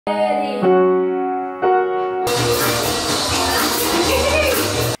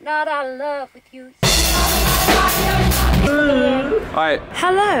Not in love with you. Alright.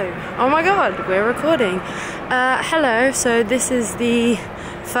 Hello. Oh my god, we're recording. Hello, so this is the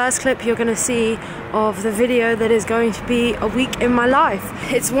first clip you're gonna see of the video that is going to be a week in my life.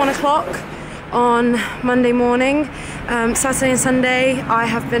 It's 1 o'clock on Monday morning. Saturday and Sunday I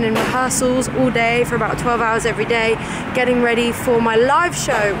have been in rehearsals all day for about 12 hours every day, getting ready for my live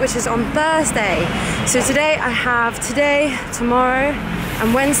show, which is on Thursday. So today I have tomorrow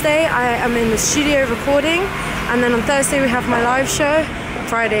and Wednesday I am in the studio recording, and then on Thursday we have my live show.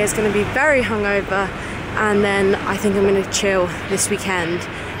 Friday is going to be very hungover, and then I think I'm going to chill this weekend.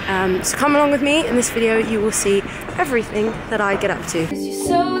 So come along with me. In this video you will see everything that I get up to. You're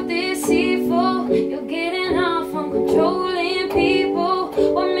so deceitful, you're getting off on controlling people.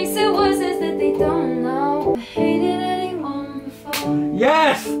 What makes it worse is that they don't know. I hated anyone before.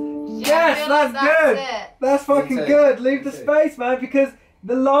 Yes! Yes, that's good! That's fucking good. Leave the space, man, because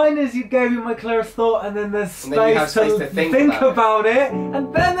the line is you gave me my clearest thought, and then there's space, to think about it,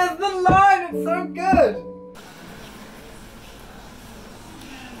 and then there's the line. It's so good.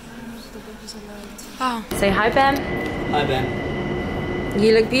 Oh. Say hi, Ben. Hi, Ben.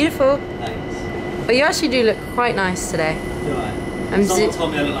 You look beautiful. Thanks. But you actually do look quite nice today. Do I? Someone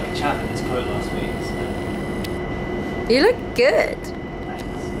told me I look like a chap in this coat last week. So. You look good.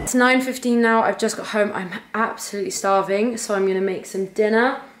 It's 9:15 now. I've just got home. I'm absolutely starving, so I'm gonna make some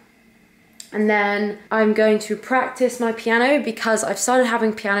dinner. And then I'm going to practice my piano because I've started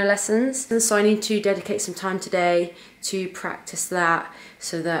having piano lessons. And so I need to dedicate some time today to practice that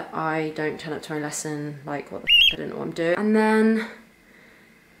so that I don't turn up to my lesson like, what the f, I don't know what I'm doing. And then,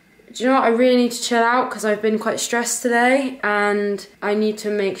 do you know what? I really need to chill out because I've been quite stressed today, and I need to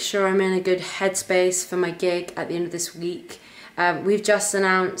make sure I'm in a good headspace for my gig at the end of this week. We've just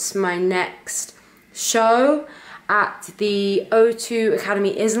announced my next show at the O2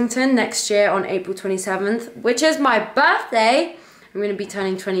 Academy Islington next year on April 27th, which is my birthday. I'm going to be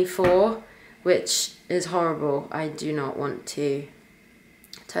turning 24, which is horrible. I do not want to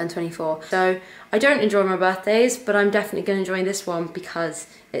turn 24. So I don't enjoy my birthdays, but I'm definitely going to enjoy this one because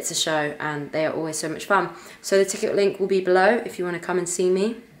it's a show and they are always so much fun. So the ticket link will be below if you want to come and see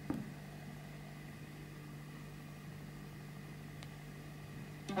me.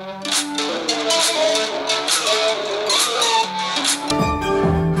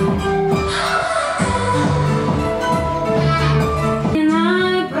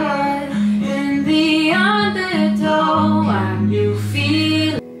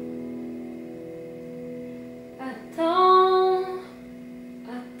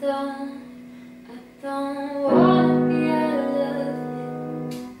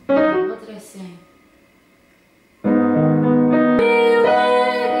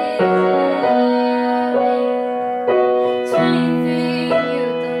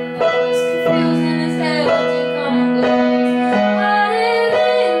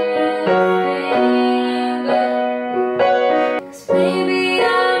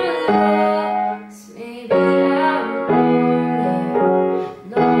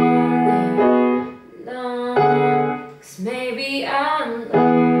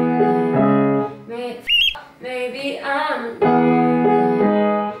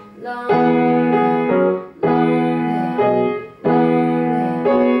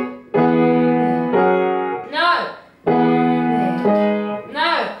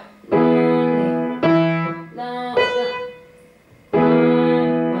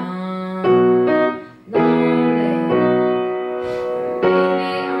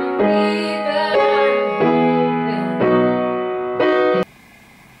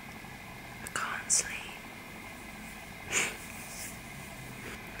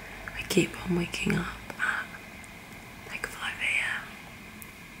 Keep on waking up at like 5 AM,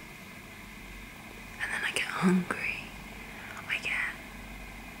 and then I get hungry.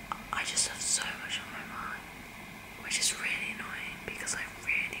 I just have so much on my mind, which is really annoying because I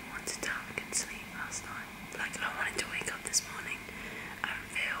really wanted to have a good sleep last night. Like, I wanted to wake up this morning and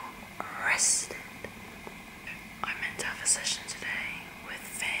feel rested. I meant to have a session today with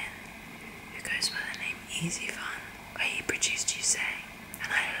Finn, who goes by the name Easy Fun, where he produced You Say.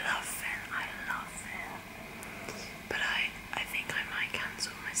 And I love Finn. But I think I might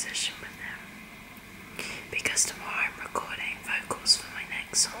cancel my session with him because tomorrow I'm recording vocals for my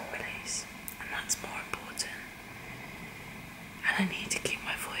next song release, and that's more important. And I need to keep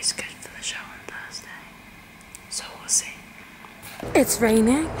my voice good for the show on Thursday. So we'll see. It's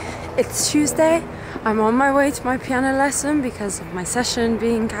raining. It's Tuesday. I'm on my way to my piano lesson because of my session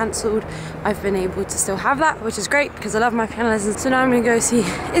being cancelled, I've been able to still have that, which is great because I love my piano lessons. So now I'm gonna go see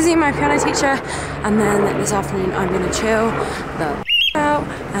Izzy, my piano teacher, and then this afternoon I'm gonna chill the out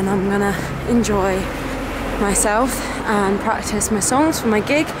and I'm gonna enjoy myself and practice my songs for my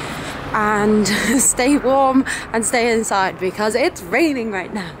gig and stay warm and stay inside because it's raining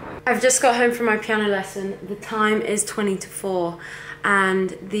right now. I've just got home from my piano lesson. The time is 20 to 4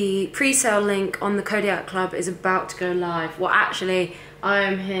 and the pre-sale link on the Kodiak Club is about to go live. Well, actually, I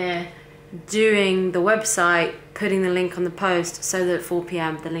am here doing the website, putting the link on the post so that at 4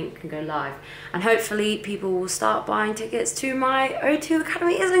 p.m. the link can go live. And hopefully people will start buying tickets to my O2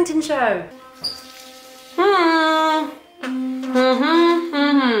 Academy Islington show.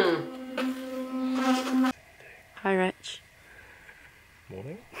 Hi, Rich.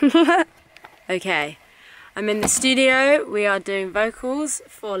 Morning. Okay, I'm in the studio. We are doing vocals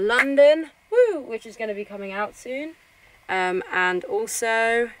for London, woo, which is going to be coming out soon. And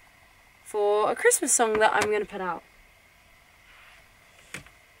also for a Christmas song that I'm going to put out.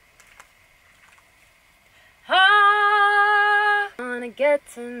 I wanna get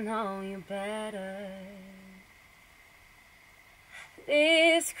to know you better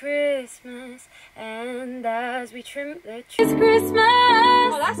this Christmas, and as we trim the tree this Christmas,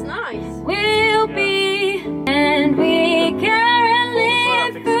 oh, that's nice. We'll be, and we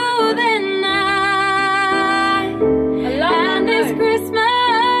caroling through the night. And this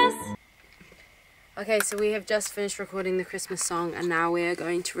Christmas. Okay, so we have just finished recording the Christmas song, and now we are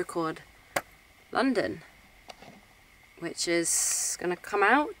going to record London, which is gonna come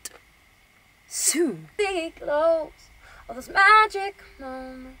out soon. Be close. All those magic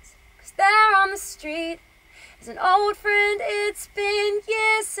moments, 'cause there on the street is an old friend. It's been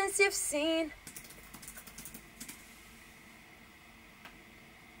years since you've seen.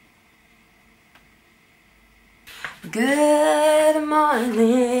 Good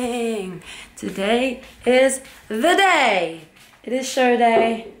morning. Today is the day. It is show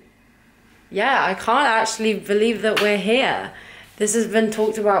day. Yeah, I can't actually believe that we're here. This has been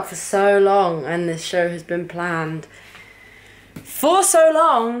talked about for so long and this show has been planned for so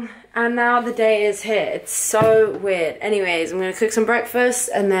long, and now the day is here. It's so weird. Anyways, I'm gonna cook some breakfast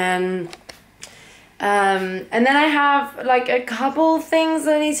and then I have like a couple things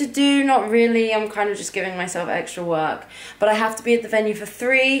that I need to do. Not really, I'm kind of just giving myself extra work. But I have to be at the venue for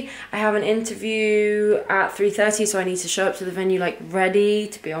 3. I have an interview at 3:30, so I need to show up to the venue like ready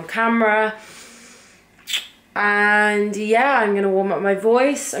to be on camera. And yeah, I'm gonna warm up my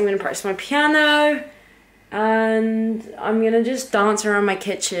voice, I'm gonna practice my piano, and I'm gonna just dance around my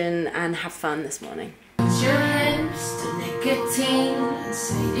kitchen and have fun this morning. Your lips to nicotine and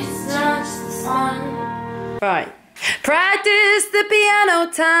say it's not just the sun. Right, practice the piano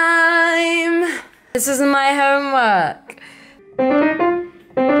time. This is my homework.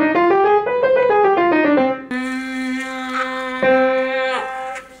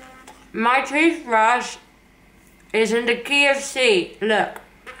 My toothbrush is in the key of C. Look.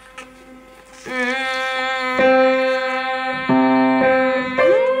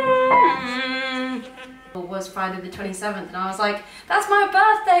 It was Friday the 27th and I was like, that's my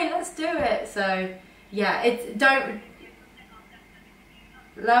birthday, let's do it. So yeah, don't,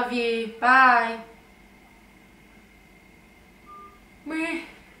 love you, bye.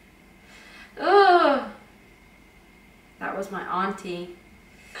 Ugh. That was my auntie.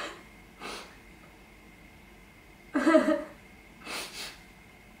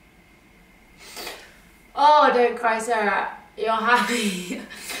 Oh, don't cry, Sarah. You're happy.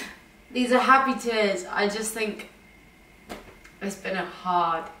 These are happy tears. I just think it's been a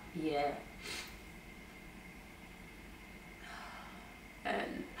hard year.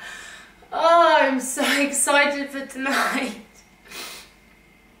 And oh, I'm so excited for tonight.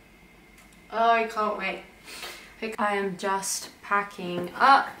 Oh, I can't wait. I am just packing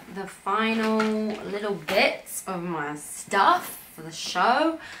up the final little bits of my stuff for the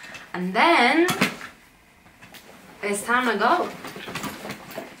show, and then it's time to go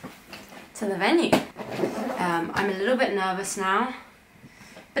to the venue. I'm a little bit nervous now,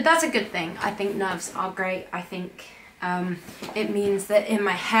 but that's a good thing. I think nerves are great. I think it means that in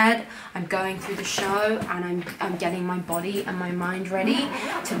my head I'm going through the show and I'm getting my body and my mind ready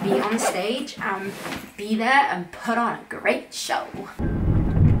to be on stage and be there and put on a great show.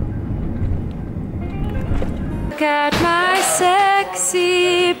 Look at my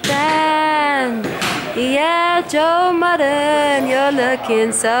sexy band. Yeah, Joe Madden, you're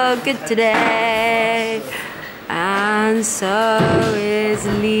looking so good today. And so is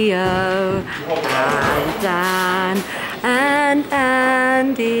Leo and Dan and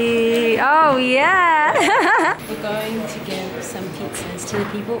Andy. Oh yeah! We're going to give some pizzas to the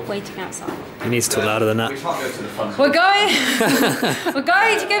people waiting outside. You need to talk louder than that. We're going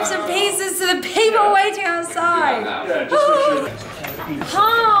to give some pizzas to the people waiting outside.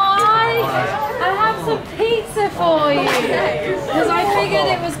 Hi! I have some pizza for you because I figured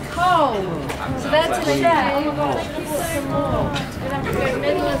it was cold. So that's a share. Oh my god, I can put some more. We'll have to go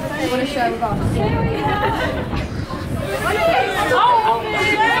middle of the thing. Want to show us? Here we have.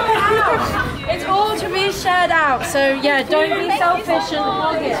 It's all to be shared out, so yeah, don't be selfish and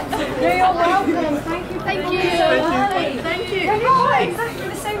hog it. No, you're welcome. Thank you. Thank you. Oh, exactly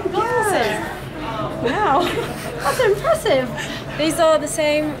the same glasses. Wow, that's impressive. These are the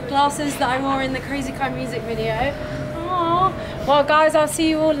same glasses that I wore in the Crazy Kind music video. Aww. Well, guys, I'll see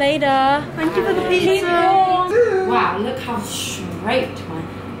you all later. Thank you for the pizza. Wow, look how straight my.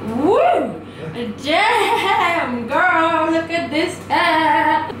 Woo! Damn, girl, look at this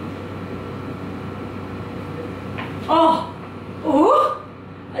hair. Oh,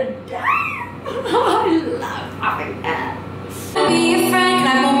 damn. I love having hair. Be your friend,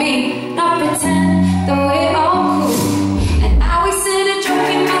 clap on me, not pretend that we're all cool. And now we sit and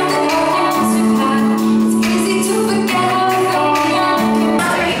drinking about the moments we've had. It's easy to forget how we go young.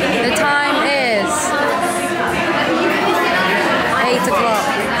 The time is 8 o'clock.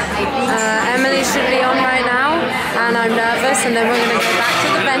 Emily should be on right now, and I'm nervous, and then we're going to go back to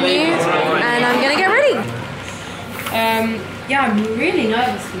the venue, and I'm going to get ready. Yeah, I'm really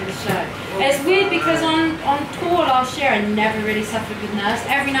nervous for this show. It's weird because on tour last year, I never really suffered with nerves.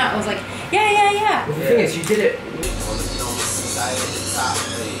 Every night I was like, yeah. Well, the thing is, you did it.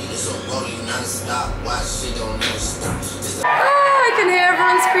 Oh, I can hear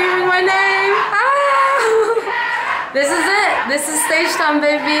everyone screaming my name. Oh. This is it. This is stage time,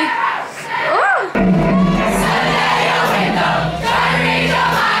 baby. Oh.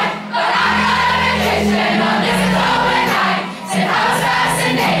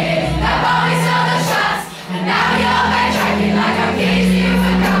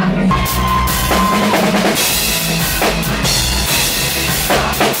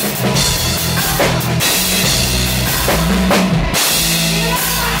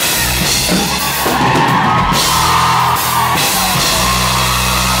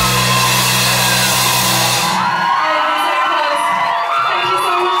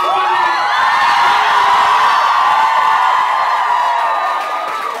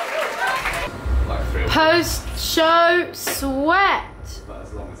 Post-show sweat. But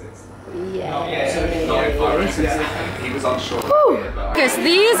as long as it's... Yeah. He was unsure. Because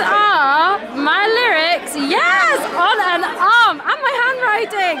these are my lyrics. Yes, on an arm and my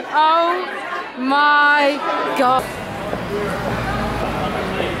handwriting. Oh my god.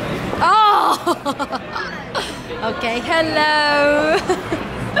 Oh. Okay, hello.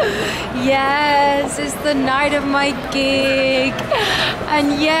 Yes, it's the night of my gig,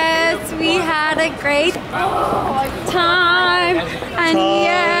 and yes, we had a great time, and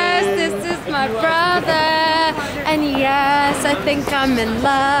yes, this is my brother, and yes, I think I'm in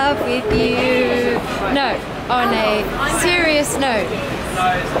love with you. No, on a serious note,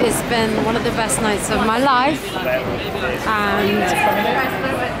 it's been one of the best nights of my life, and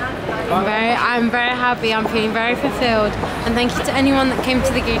I'm very happy, I'm feeling very fulfilled, and thank you to anyone that came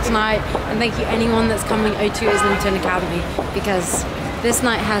to the gig tonight, and thank you anyone that's coming O2 Islington Academy, because this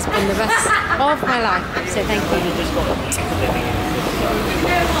night has been the best of my life, so thank you.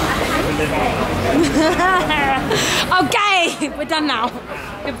 Okay, we're done now.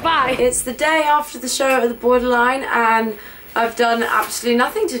 Goodbye. It's the day after the show at the Borderline, and I've done absolutely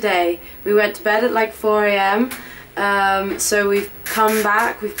nothing today. We went to bed at like 4 AM. So we've come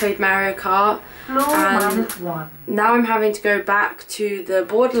back, we've played Mario Kart, and now I'm having to go back to the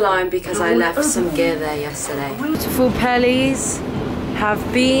Borderline because I left some gear there yesterday. Beautiful Pellies have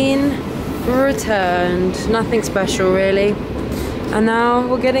been returned, nothing special really, and now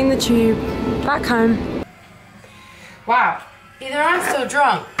we're getting the tube back home. Wow, either I'm still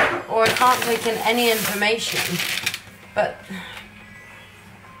drunk or I can't take in any information, but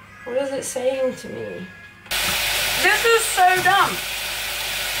what is it saying to me? This is so dumb.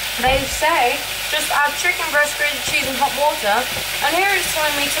 They say just add chicken breast, grated cheese and hot water, and here it's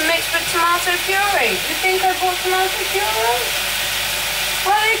telling me to mix with tomato puree. You think I bought tomato puree?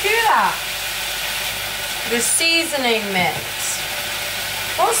 Why do they do that? The seasoning mix.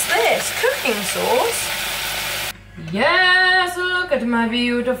 What's this? Cooking sauce? Yes, look at my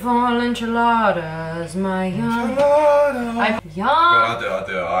beautiful enchiladas, my young. I'll do it.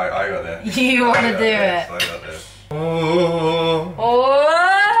 I got this. You want to do it? I got this. Oh!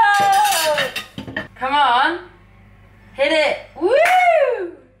 Come on. Hit it.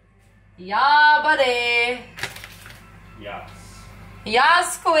 Woo! Yeah, buddy. Yes.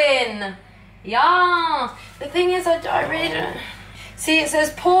 Yes, Quinn. Yeah. The thing is, I really don't... See, it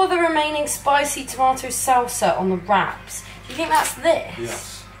says pour the remaining spicy tomato salsa on the wraps. Do you think that's this?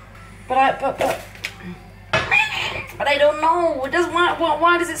 Yes. But I don't know. It doesn't.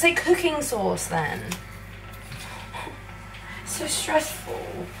 Why does it say cooking sauce then? It's so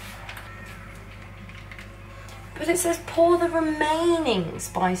stressful. But it says pour the remaining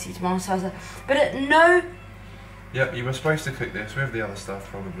spicy tomato salsa. But no. Yep, you were supposed to cook this with the other stuff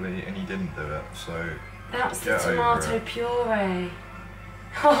probably, and you didn't do it. So that's the tomato puree.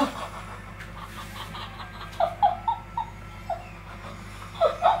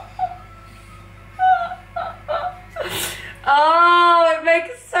 Oh, it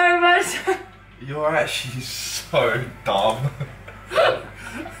makes so much. You're actually so dumb.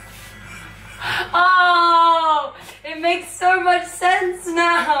 Oh, it makes so much sense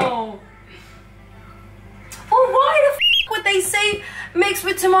now. Well, why the f would they say mixed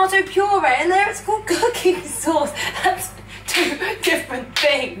with tomato puree and there it's called cooking sauce? That's two different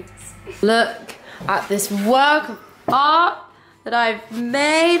things. Look at this work of art that I've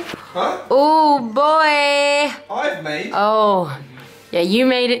made. Huh? Oh boy. I've made? Oh, yeah, you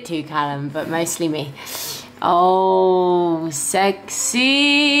made it too, Callum, but mostly me. Oh, sexy.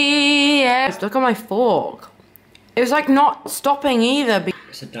 Yes. Look at my fork. It was like not stopping either.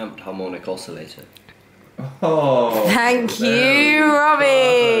 It's a damped harmonic oscillator. Oh. Thank you,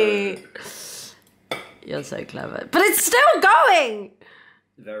 Robbie. You're so clever. But it's still going.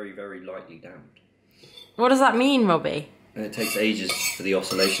 Very, very lightly damped. What does that mean, Robbie? And it takes ages for the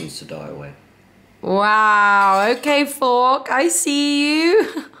oscillations to die away. Wow, okay, fork, I see you.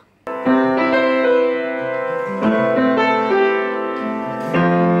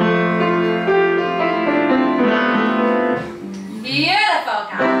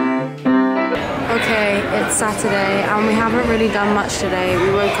 Okay, it's Saturday and we haven't really done much today.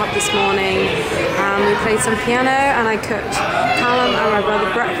 We woke up this morning and we played some piano and I cooked Callum and my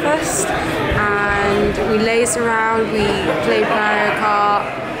brother breakfast and we lazed around, we played Mario Kart.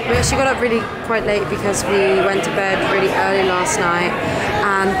 We actually got up really quite late because we went to bed really early last night,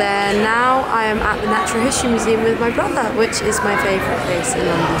 and then now I am at the Natural History Museum with my brother, which is my favourite place in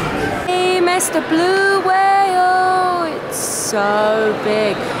London. Hey Mr. Blue Whale, it's so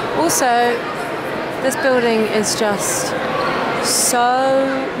big. Also, this building is just so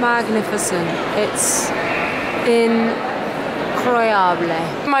magnificent. It's incroyable.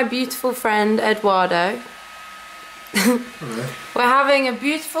 My beautiful friend Eduardo. We're having a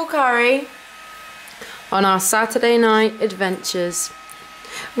beautiful curry on our Saturday night adventures.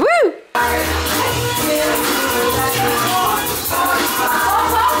 Woo!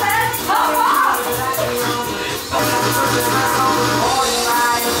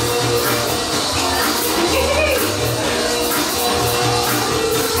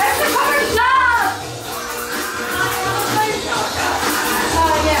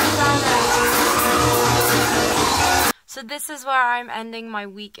 So this is where I'm ending my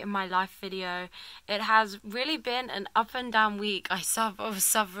week in my life video. It has really been an up and down week. I was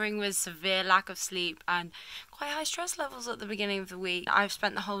suffering with severe lack of sleep and quite high stress levels at the beginning of the week. I've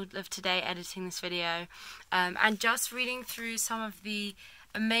spent the whole of today editing this video and just reading through some of the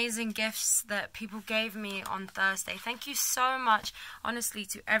amazing gifts that people gave me on Thursday. Thank you so much, honestly,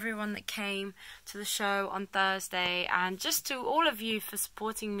 to everyone that came to the show on Thursday and just to all of you for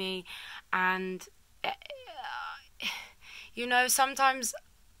supporting me. And you know, sometimes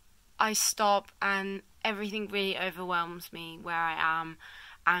I stop and everything really overwhelms me where I am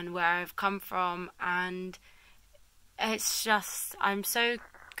and where I've come from, and it's just, I'm so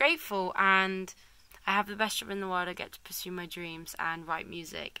grateful and I have the best job in the world. I get to pursue my dreams and write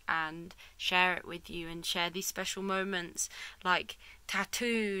music and share it with you and share these special moments like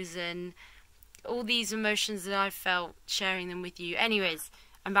tattoos and all these emotions that I've felt, sharing them with you. Anyways,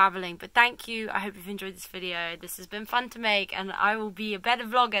 I'm babbling, but thank you. I hope you've enjoyed this video. This has been fun to make, and I will be a better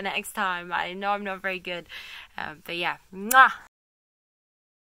vlogger next time. I know I'm not very good, but yeah. Mwah!